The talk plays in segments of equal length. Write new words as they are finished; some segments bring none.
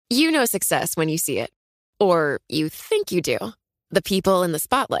You know success when you see it. Or you think you do. The people in the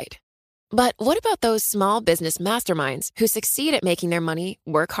spotlight. But what about those small business masterminds who succeed at making their money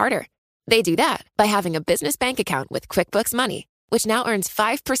work harder? They do that by having a business bank account with QuickBooks Money, which now earns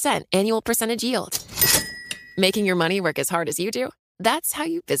 5% annual percentage yield. Making your money work as hard as you do? That's how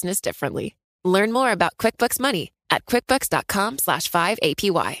you business differently. Learn more about QuickBooks Money at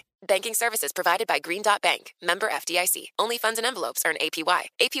quickbooks.com/5APY. Banking services provided by Green Dot Bank. Member FDIC. Only funds and envelopes earn APY.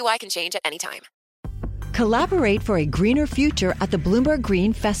 APY can change at any time. Collaborate for a greener future at the Bloomberg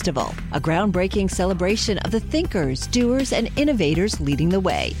Green Festival, a groundbreaking celebration of the thinkers, doers, and innovators leading the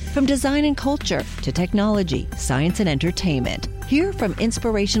way. From design and culture to technology, science, and entertainment. Hear from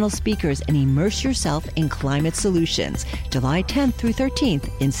inspirational speakers and immerse yourself in climate solutions. July 10th through 13th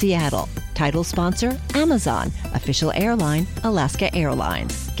in Seattle. Title sponsor, Amazon. Official airline, Alaska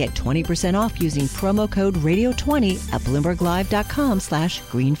Airlines. Get 20% off using promo code radio20 at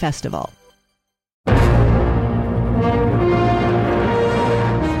bloomberglive.com/Green Festival.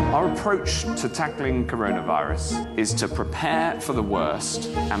 Our approach to tackling coronavirus is to prepare for the worst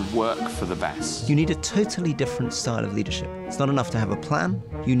and work for the best. You need a totally different style of leadership. It's not enough to have a plan.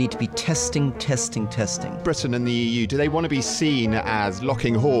 You need to be testing. Britain and the EU, do they want to be seen as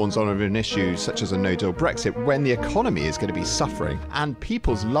locking horns on an issue such as a no-deal Brexit when the economy is going to be suffering and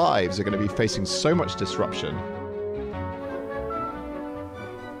people's lives are going to be facing so much disruption?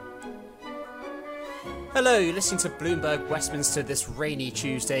 Hello, you're listening to Bloomberg Westminster this rainy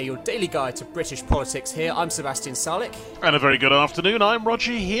Tuesday, your daily guide to British politics here. I'm Sebastian Salek. And a very good afternoon, I'm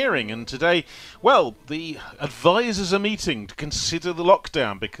Roger Hearing, and today, well, the advisors are meeting to consider the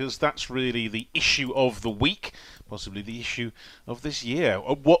lockdown, because that's really the issue of the week, possibly the issue of this year.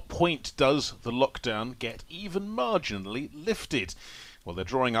 At what point does the lockdown get even marginally lifted? Well, they're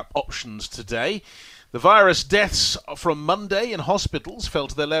drawing up options today. The virus deaths from Monday in hospitals fell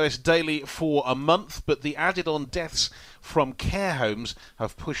to their lowest daily for a month, but the added-on deaths from care homes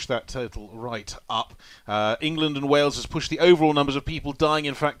have pushed that total right up. England and Wales has pushed the overall numbers of people dying,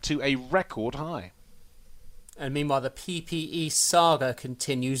 in fact, to a record high. And meanwhile, the PPE saga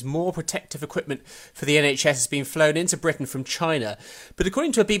continues. More protective equipment for the NHS has been flown into Britain from China. But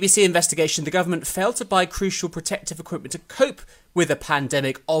according to a BBC investigation, the government failed to buy crucial protective equipment to cope with a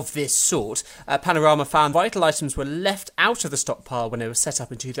pandemic of this sort. Panorama found vital items were left out of the stockpile when they were set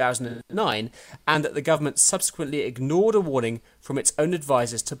up in 2009, and that the government subsequently ignored a warning from its own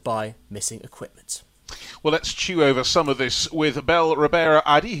advisors to buy missing equipment. Well, let's chew over some of this with Belle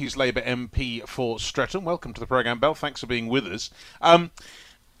Ribeiro-Addy, who's Labour MP for Streatham. Welcome to the programme, Belle. Thanks for being with us.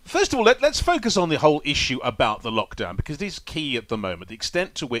 First of all, let's focus on the whole issue about the lockdown, because it is key at the moment, the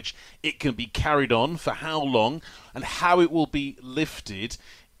extent to which it can be carried on, for how long, and how it will be lifted.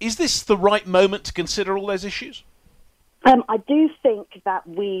 Is this the right moment to consider all those issues? I do think that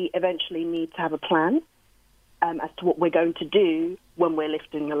we eventually need to have a plan as to what we're going to do when we're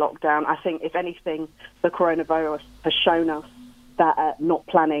lifting the lockdown. I think, if anything, the coronavirus has shown us that not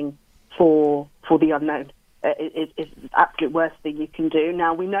planning for the unknown is the absolute worst thing you can do.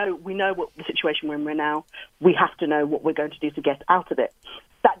 Now, we know what the situation we're in now. We have to know what we're going to do to get out of it.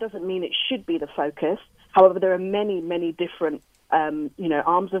 That doesn't mean it should be the focus. However, there are many, many different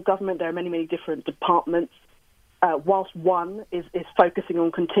arms of government. There are many, many different departments. Whilst one is focusing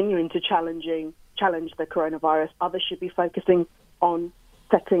on continuing to challenge the coronavirus, others should be focusing on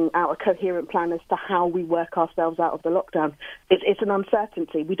setting out a coherent plan as to how we work ourselves out of the lockdown. It's an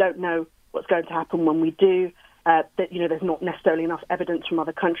uncertainty. We don't know what's going to happen when we do. There's not necessarily enough evidence from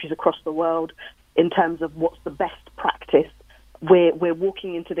other countries across the world in terms of what's the best practice. We're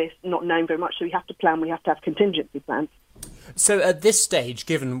walking into this not knowing very much, so we have to plan. We have to have contingency plans. So at this stage,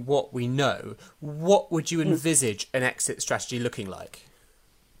 given what we know, what would you envisage an exit strategy looking like?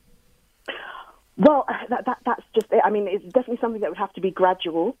 Well, that's just it. I mean, it's definitely something that would have to be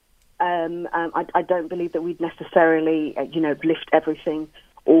gradual. I don't believe that we'd necessarily, lift everything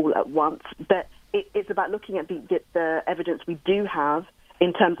all at once. But it's about looking at the evidence we do have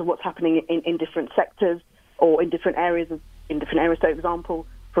in terms of what's happening in different sectors or in different areas. So,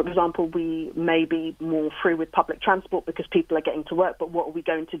 for example, we may be more free with public transport because people are getting to work, but what are we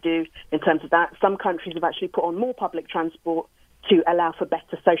going to do in terms of that? Some countries have actually put on more public transport to allow for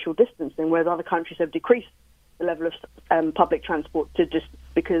better social distancing, whereas other countries have decreased the level of public transport to just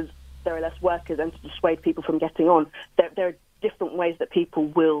because there are less workers and to dissuade people from getting on. There are different ways that people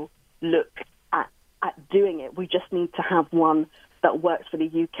will look at doing it. We just need to have one that works for the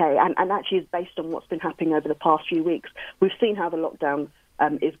UK and actually is based on what's been happening over the past few weeks. We've seen how the lockdown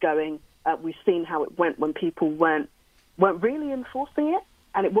is going. We've seen how it went when people weren't really enforcing it,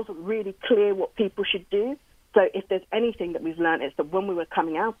 and it wasn't really clear what people should do. So if there's anything that we've learned, it's that when we are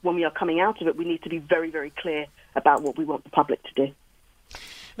coming out of it, we need to be very, very clear about what we want the public to do.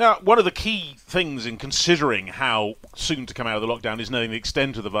 Now, one of the key things in considering how soon to come out of the lockdown is knowing the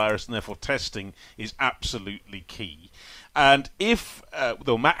extent of the virus, and therefore testing is absolutely key. And if,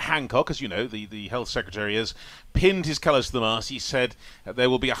 though Matt Hancock, as you know, the Health Secretary, has pinned his colours to the mast, he said there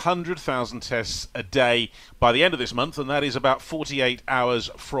will be 100,000 tests a day by the end of this month, and that is about 48 hours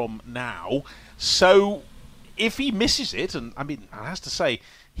from now. So if he misses it, and I mean, I have to say,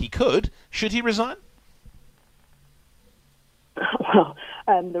 he could, should he resign? Well,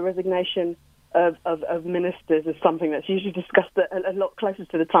 the resignation of ministers is something that's usually discussed a lot closer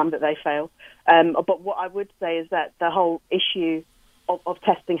to the time that they fail. But what I would say is that the whole issue of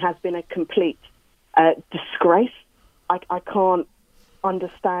testing has been a complete disgrace. I can't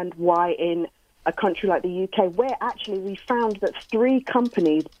understand why in a country like the UK, where actually we found that 3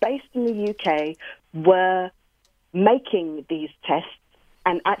 companies based in the UK were making these tests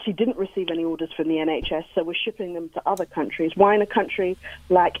and actually didn't receive any orders from the NHS, so we're shipping them to other countries. Why in a country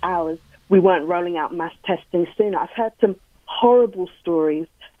like ours we weren't rolling out mass testing sooner? I've heard some horrible stories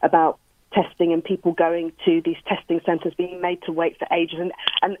about testing and people going to these testing centres being made to wait for ages.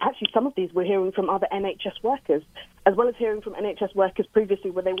 And actually some of these we're hearing from other NHS workers, as well as hearing from NHS workers previously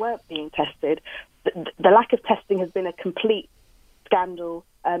where they weren't being tested. The lack of testing has been a complete scandal.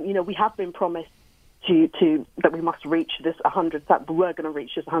 We have been promised that we must reach this 100, that we're going to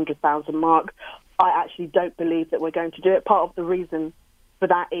reach this 100,000 mark. I actually don't believe that we're going to do it. Part of the reason for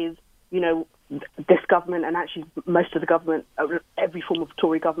that is, this government, and actually most of the government, every form of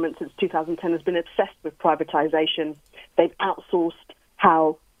Tory government since 2010 has been obsessed with privatisation. They've outsourced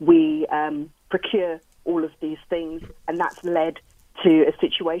how we procure all of these things, and that's led to a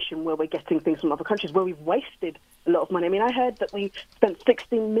situation where we're getting things from other countries, where we've wasted a lot of money. I mean, I heard that we spent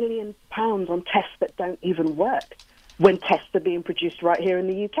 £16 million on tests that don't even work when tests are being produced right here in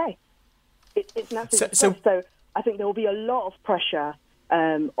the UK. It's nothing. So I think there will be a lot of pressure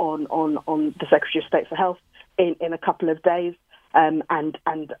on the Secretary of State for Health in a couple of days, and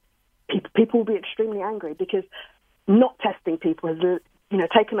people will be extremely angry because not testing people has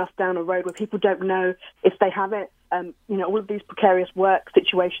taken us down a road where people don't know if they have it. All of these precarious work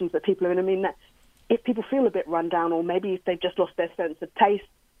situations that people are in. I mean, that if people feel a bit run down, or maybe if they've just lost their sense of taste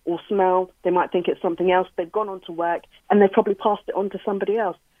or smell, they might think it's something else. They've gone on to work and they've probably passed it on to somebody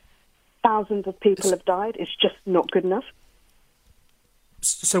else. Thousands of people have died. It's just not good enough.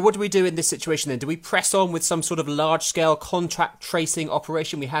 So what do we do in this situation then? Do we press on with some sort of large-scale contract tracing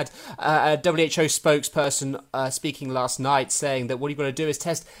operation? We had a WHO spokesperson speaking last night saying that what you've got to do is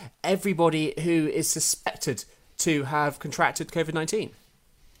test everybody who is suspected to have contracted COVID-19.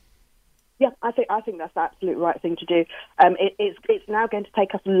 Yeah, I think that's the absolute right thing to do. It's now going to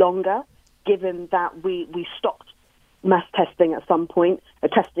take us longer, given that we stopped mass testing at some point,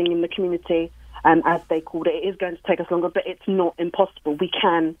 testing in the community, as they called it. It is going to take us longer, but it's not impossible. We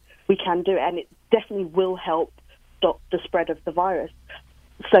can do it, and it definitely will help stop the spread of the virus.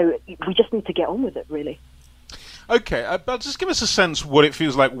 So we just need to get on with it, really. Okay, but just give us a sense what it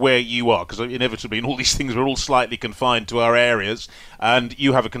feels like where you are, because inevitably in all these things we're all slightly confined to our areas, and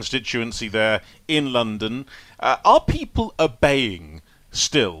you have a constituency there in London. Are people obeying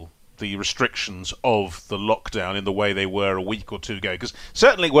still the restrictions of the lockdown in the way they were a week or two ago? Because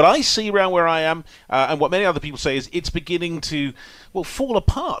certainly what I see around where I am, and what many other people say, is it's beginning to, fall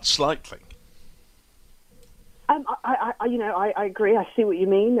apart slightly. I agree. I see what you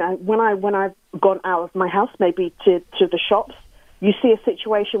mean. When I've gone out of my house, maybe to the shops, you see a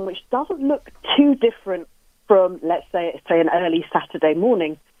situation which doesn't look too different from, let's say an early Saturday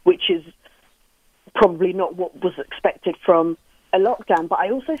morning, which is probably not what was expected from a lockdown. But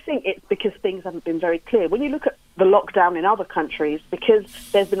I also think it's because things haven't been very clear. When you look at the lockdown in other countries, because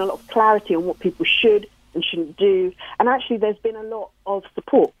there's been a lot of clarity on what people should and shouldn't do, and actually there's been a lot of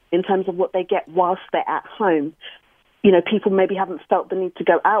support in terms of what they get whilst they're at home. People maybe haven't felt the need to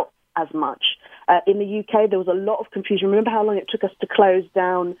go out as much. In the UK, there was a lot of confusion. Remember how long it took us to close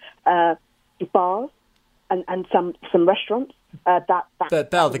down bars and some restaurants? But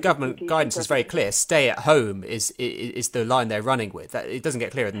Belle, the government guidance is very clear. Stay at home is the line they're running with. It doesn't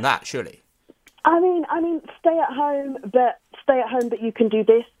get clearer than that, surely. I mean, stay at home, but you can do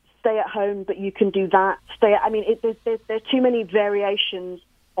this. Stay at home, but you can do that. There are too many variations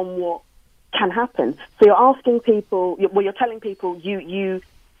on what can happen. So you're asking people, you're telling people you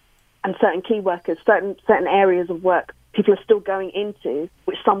and certain key workers, certain areas of work, people are still going into,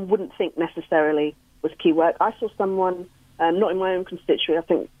 which some wouldn't think necessarily was key work. I saw someone, not in my own constituency, I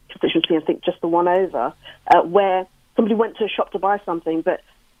think just the one over, where somebody went to a shop to buy something, but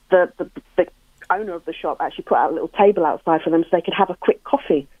the owner of the shop actually put out a little table outside for them so they could have a quick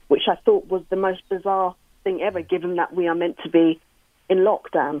coffee, which I thought was the most bizarre thing ever, given that we are meant to be in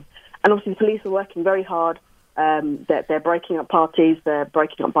lockdown. And obviously the police are working very hard. They're breaking up parties, they're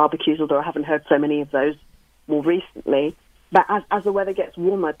breaking up barbecues, although I haven't heard so many of those more recently. But as the weather gets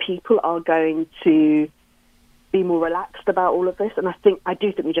warmer, people are going to be more relaxed about all of this. And I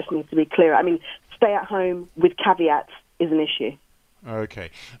do think we just need to be clear. I mean, stay at home with caveats is an issue. Okay.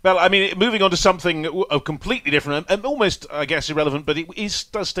 Well, I mean, moving on to something completely different and almost, I guess, irrelevant, but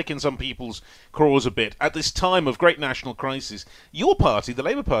does stick in some people's craws a bit. At this time of great national crisis, your party, the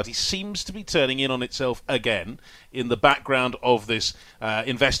Labour Party, seems to be turning in on itself again in the background of this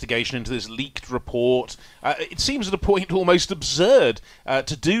investigation into this leaked report. It seems at a point almost absurd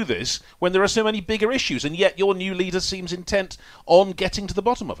to do this when there are so many bigger issues, and yet your new leader seems intent on getting to the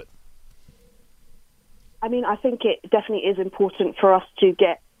bottom of it. I mean, I think it definitely is important for us to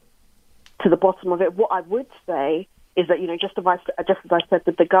get to the bottom of it. What I would say is that, just as I said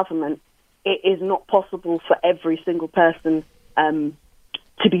with the government, it is not possible for every single person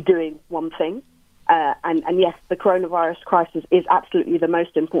to be doing one thing. And yes, the coronavirus crisis is absolutely the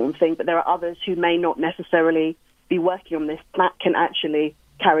most important thing, but there are others who may not necessarily be working on this that can actually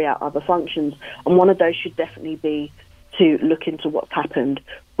carry out other functions. And one of those should definitely be to look into what's happened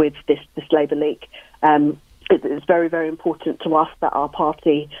with this Labour leak. It's very, very important to us that our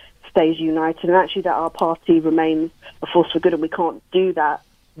party stays united and actually that our party remains a force for good, and we can't do that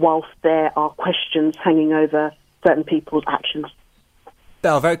whilst there are questions hanging over certain people's actions.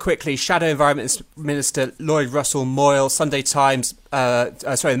 Belle, very quickly, Shadow Environment Minister Lloyd Russell-Moyle,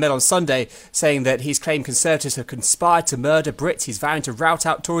 the Mail on Sunday, saying that he's claimed Conservatives have conspired to murder Brits. He's vowing to rout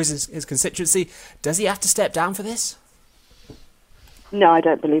out Tories in his constituency. Does he have to step down for this? No, I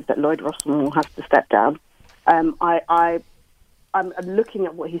don't believe that Lloyd Russell has to step down. I'm looking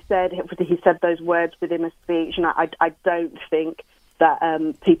at what he said. He said those words within a speech, and I don't think that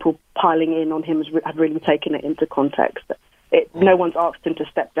people piling in on him have really taken it into context. No one's asked him to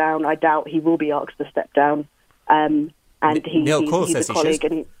step down. I doubt he will be asked to step down. And Neil Cole he's says a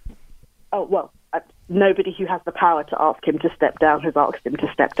colleague. Nobody who has the power to ask him to step down has asked him to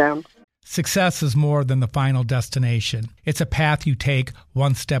step down. Success is more than the final destination. It's a path you take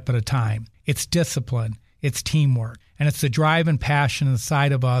one step at a time. It's discipline, it's teamwork, and it's the drive and passion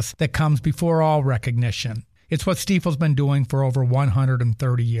inside of us that comes before all recognition. It's what Stifel's been doing for over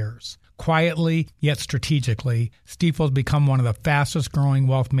 130 years. Quietly, yet strategically, Stifel's become one of the fastest growing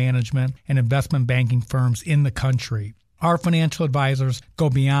wealth management and investment banking firms in the country. Our financial advisors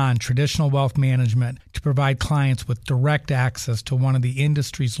go beyond traditional wealth management to provide clients with direct access to one of the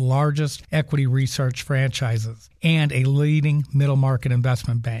industry's largest equity research franchises and a leading middle market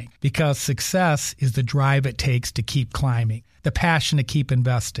investment bank, because success is the drive it takes to keep climbing, the passion to keep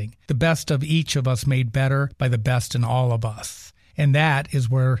investing, the best of each of us made better by the best in all of us. And that is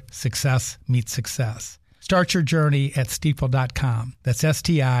where success meets success. Start your journey at Stifel.com. That's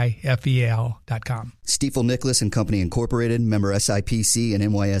STIFEL.com. Stifel Nicholas and Company Incorporated, member SIPC and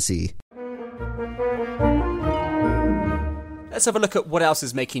NYSE. Let's have a look at what else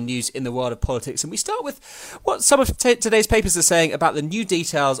is making news in the world of politics. And we start with what some of today's papers are saying about the new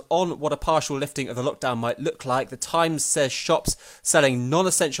details on what a partial lifting of the lockdown might look like. The Times says shops selling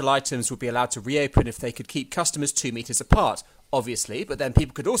non-essential items would be allowed to reopen if they could keep customers 2 metres apart. Obviously, but then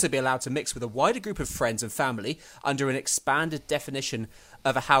people could also be allowed to mix with a wider group of friends and family under an expanded definition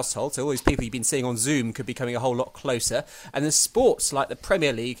of a household. So all these people you've been seeing on Zoom could be coming a whole lot closer. And then sports like the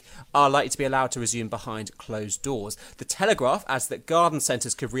Premier League are likely to be allowed to resume behind closed doors. The Telegraph adds that garden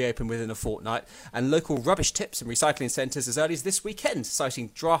centres could reopen within a fortnight, and local rubbish tips and recycling centres as early as this weekend,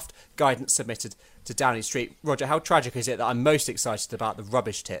 citing draft guidance submitted to Downing Street. Roger, how tragic is it that I'm most excited about the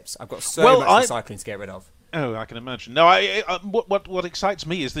rubbish tips? I've got so much recycling to get rid of. Oh, I can imagine. No, what excites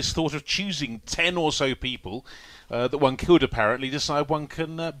me is this thought of choosing 10 or so people that one could apparently decide one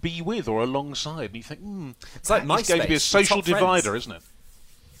can be with or alongside. And you think, it's like MySpace. It's going to be a social divider, isn't it?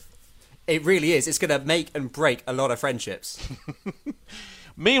 It really is. It's going to make and break a lot of friendships.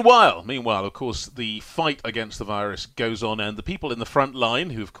 Meanwhile, of course, the fight against the virus goes on, and the people in the front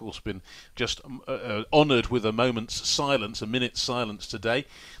line, who of course been just honoured with a minute's silence today,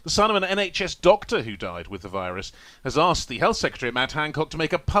 the son of an NHS doctor who died with the virus, has asked the Health Secretary, Matt Hancock, to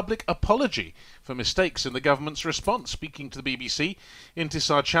make a public apology for mistakes in the government's response. Speaking to the BBC,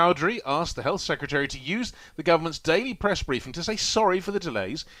 Intisar Chowdhury asked the Health Secretary to use the government's daily press briefing to say sorry for the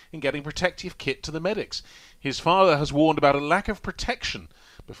delays in getting protective kit to the medics. His father has warned about a lack of protection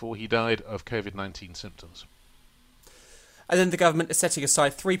before he died of COVID-19 symptoms. And then the government is setting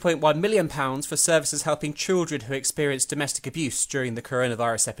aside £3.1 million for services helping children who experience domestic abuse during the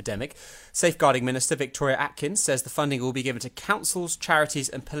coronavirus epidemic. Safeguarding Minister Victoria Atkins says the funding will be given to councils, charities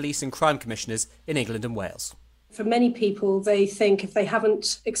and police and crime commissioners in England and Wales. For many people, they think if they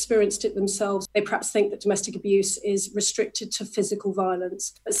haven't experienced it themselves, they perhaps think that domestic abuse is restricted to physical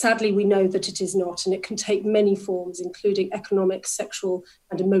violence. But sadly, we know that it is not, and it can take many forms, including economic, sexual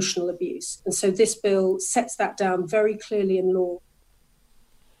and emotional abuse. And so this bill sets that down very clearly in law.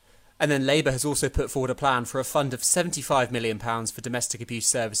 And then Labour has also put forward a plan for a fund of £75 million for domestic abuse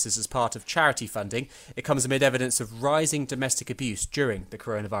services as part of charity funding. It comes amid evidence of rising domestic abuse during the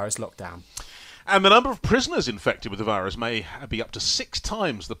coronavirus lockdown. And the number of prisoners infected with the virus may be up to 6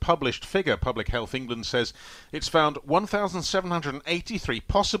 times the published figure. Public Health England says it's found 1,783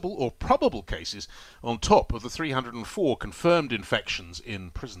 possible or probable cases on top of the 304 confirmed infections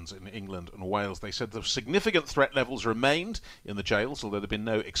in prisons in England and Wales. They said the significant threat levels remained in the jails, although there have been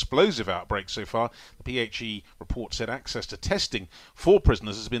no explosive outbreaks so far. The PHE report said access to testing for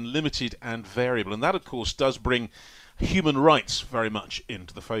prisoners has been limited and variable, and that, of course, does bring human rights very much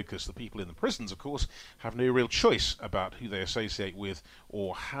into the focus. The people in the prisons, of course, have no real choice about who they associate with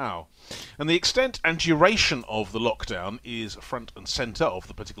or how. And the extent and duration of the lockdown is front and centre of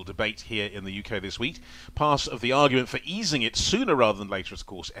the political debate here in the UK this week. Part of the argument for easing it sooner rather than later is, of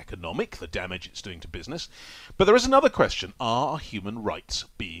course, economic, the damage it's doing to business. But there is another question. Are human rights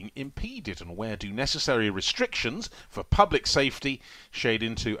being impeded? And where do necessary restrictions for public safety shade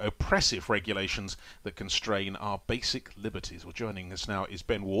into oppressive regulations that constrain our basic liberties? Well, joining us now is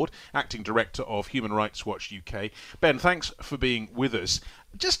Ben Ward, Acting Director of Human Rights Watch UK. Ben, thanks for being with us.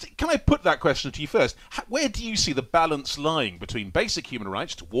 Just, can I put that question to you first? Where do you see the balance lying between basic human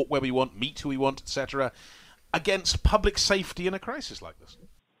rights to walk where we want, meet who we want, etc., against public safety in a crisis like this?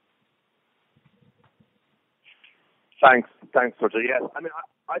 Thanks, Roger. Yes, I mean,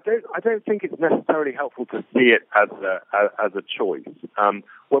 I don't think it's necessarily helpful to see it as a choice.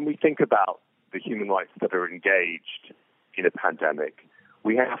 When we think about the human rights that are engaged in a pandemic,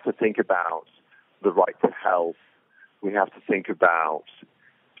 we have to think about the right to health. We have to think about,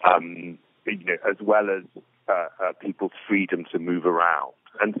 as well as people's freedom to move around.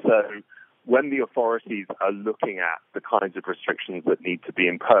 And so when the authorities are looking at the kinds of restrictions that need to be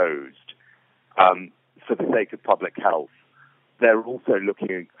imposed for the sake of public health, they're also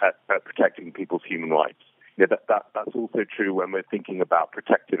looking at protecting people's human rights. That's also true when we're thinking about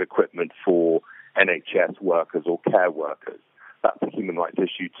protective equipment for NHS workers or care workers. That's a human rights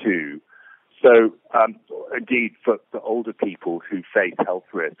issue too. So, indeed, for older people who face health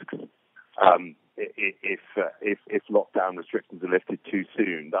risks, if lockdown restrictions are lifted too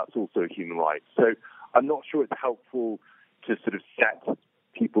soon, that's also a human right. So I'm not sure it's helpful to sort of set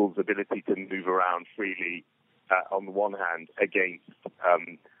people's ability to move around freely on the one hand against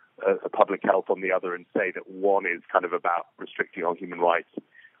public health on the other and say that one is kind of about restricting on human rights,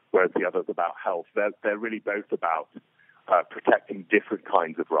 whereas the other is about health. They're really both about protecting different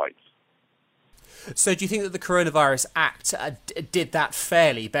kinds of rights. So do you think that the Coronavirus Act did that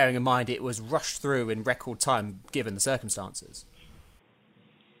fairly, bearing in mind it was rushed through in record time given the circumstances?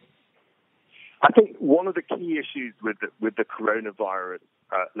 I think one of the key issues with the coronavirus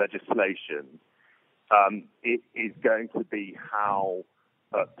legislation is going to be how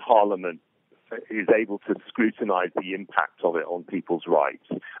Parliament is able to scrutinise the impact of it on people's rights.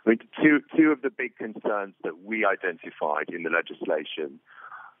 I mean, two of the big concerns that we identified in the legislation,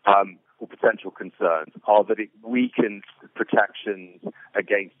 or potential concerns, are that it weakens protections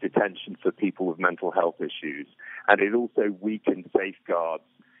against detention for people with mental health issues, and it also weakens safeguards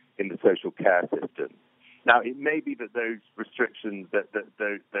in the social care system. Now, it may be that those restrictions,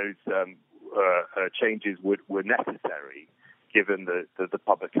 those changes were necessary given the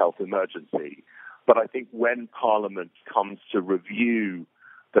public health emergency. But I think when Parliament comes to review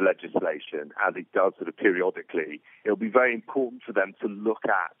the legislation, as it does sort of periodically, it'll be very important for them to look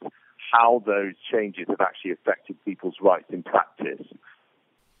at how those changes have actually affected people's rights in practice.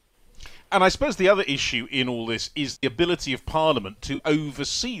 And I suppose the other issue in all this is the ability of Parliament to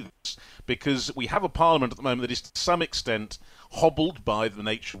oversee this, because we have a Parliament at the moment that is to some extent hobbled by the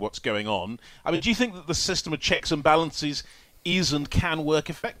nature of what's going on. I mean, do you think that the system of checks and balances is and can work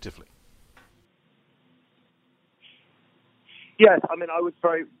effectively? Yes, I mean, I was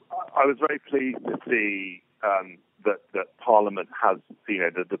very pleased to see that Parliament has,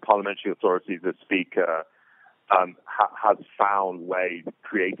 the parliamentary authorities, the Speaker, has found ways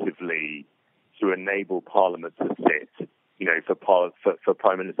creatively to enable Parliament to sit, for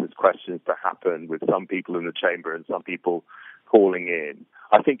Prime Minister's questions to happen with some people in the chamber and some people calling in.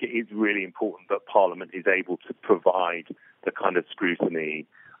 I think it is really important that Parliament is able to provide the kind of scrutiny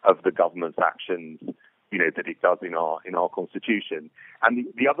of the government's actions, that it does in our constitution. And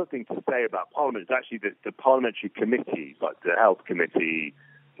the other thing to say about Parliament is actually that the parliamentary committees, like the Health Committee,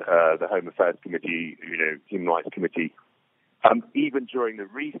 the Home Affairs Committee, Human Rights Committee, even during the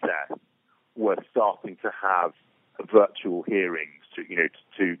recess, were starting to have virtual hearings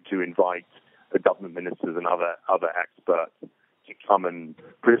to invite the government ministers and other experts to come and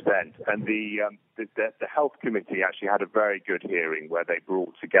present. And the Health Committee actually had a very good hearing where they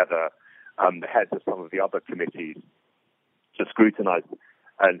brought together the heads of some of the other committees to scrutinise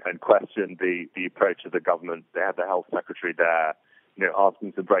and question the approach of the government. They had the Health Secretary there,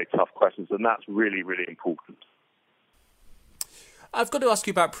 asking some very tough questions, and that's really, really important. I've got to ask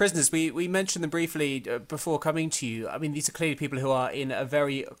you about prisoners. We mentioned them briefly before coming to you. I mean, these are clearly people who are in a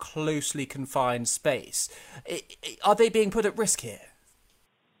very closely confined space. Are they being put at risk here?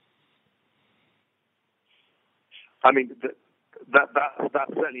 I mean,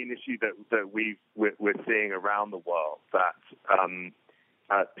 that's certainly an issue that we're seeing around the world, that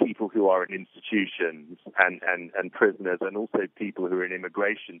people who are in institutions and prisoners, and also people who are in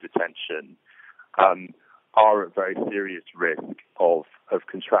immigration detention, are at very serious risk of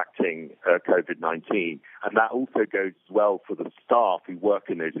contracting COVID-19. And that also goes well for the staff who work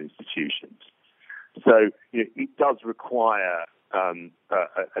in those institutions. So it does require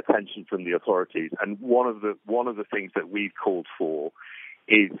attention from the authorities. And one of the things that we've called for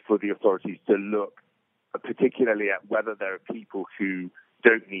is for the authorities to look particularly at whether there are people who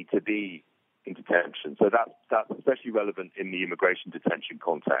don't need to be in detention. So that's especially relevant in the immigration detention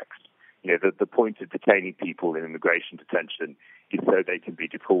context. The point of detaining people in immigration detention is so they can be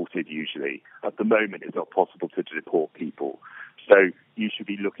deported usually. At the moment, it's not possible to deport people. So you should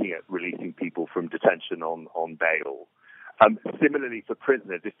be looking at releasing people from detention on bail. Similarly for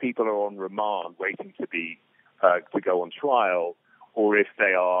prisoners, if people are on remand waiting to go on trial, or if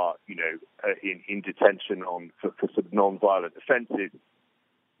they are, in detention for sort of non-violent offences,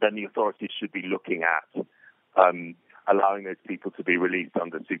 then the authorities should be looking at allowing those people to be released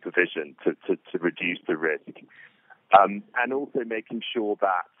under supervision to reduce the risk, and also making sure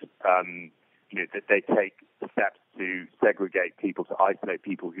that that they take steps to segregate people, to isolate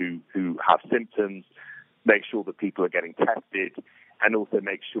people who have symptoms, make sure that people are getting tested, and also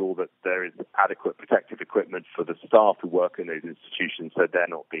make sure that there is adequate protective equipment for the staff who work in those institutions so they're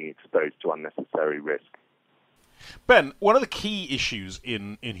not being exposed to unnecessary risk. Ben, one of the key issues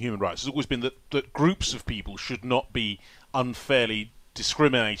in human rights has always been that groups of people should not be unfairly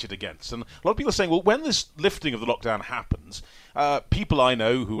discriminated against. And a lot of people are saying, well, when this lifting of the lockdown happens, people I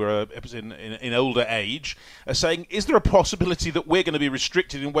know who are in older age are saying, is there a possibility that we're going to be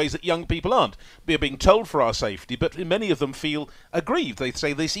restricted in ways that young people aren't? We are being told for our safety, but many of them feel aggrieved. They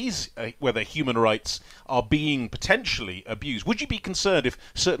say this is where their human rights are being potentially abused. Would you be concerned if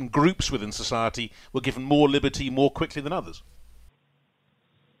certain groups within society were given more liberty more quickly than others?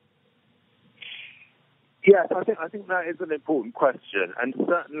 Yes, I think that is an important question, and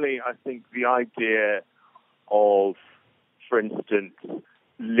certainly I think the idea of, for instance,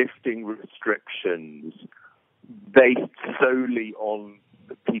 lifting restrictions based solely on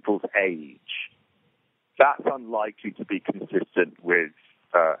people's age, that's unlikely to be consistent with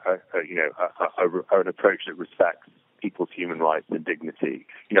an approach that respects people's human rights and dignity.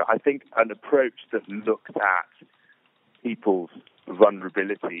 I think an approach that looks at people's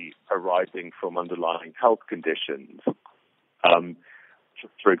vulnerability arising from underlying health conditions,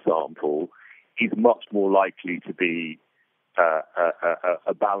 for example, is much more likely to be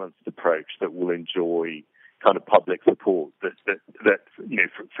a balanced approach that will enjoy kind of public support. That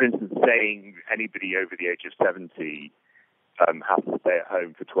for instance, saying anybody over the age of 70 has to stay at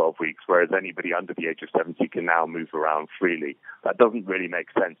home for 12 weeks, whereas anybody under the age of 70 can now move around freely. That doesn't really make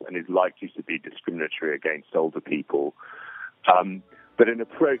sense and is likely to be discriminatory against older people. But an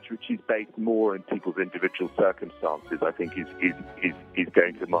approach which is based more on people's individual circumstances, I think, is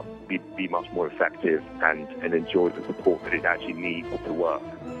going to be much more effective and enjoy the support that it actually needs to work.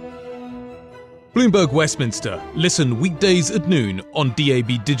 Bloomberg Westminster. Listen weekdays at noon on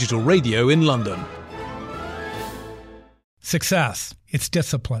DAB Digital Radio in London. Success. It's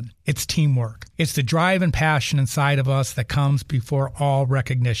discipline. It's teamwork. It's the drive and passion inside of us that comes before all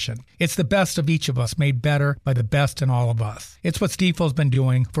recognition. It's the best of each of us made better by the best in all of us. It's what Stifel's been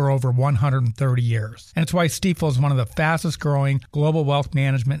doing for over 130 years. And it's why Stifel is one of the fastest growing global wealth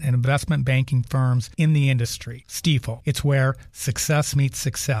management and investment banking firms in the industry. Stifel. It's where success meets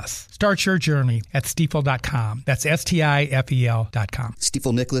success. Start your journey at stifel.com. That's STIFEL.com.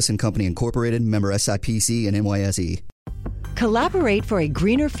 Stifel Nicholas and Company Incorporated, member SIPC and NYSE. Collaborate for a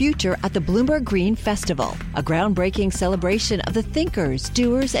greener future at the Bloomberg Green Festival, a groundbreaking celebration of the thinkers,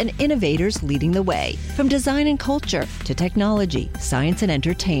 doers, and innovators leading the way. From design and culture to technology, science, and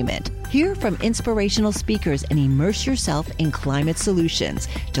entertainment. Hear from inspirational speakers and immerse yourself in climate solutions.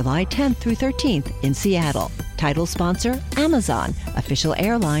 July 10th through 13th in Seattle. Title sponsor, Amazon. Official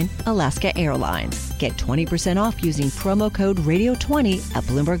airline, Alaska Airlines. Get 20% off using promo code radio20 at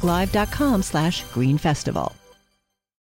BloombergLive.com/Green Festival.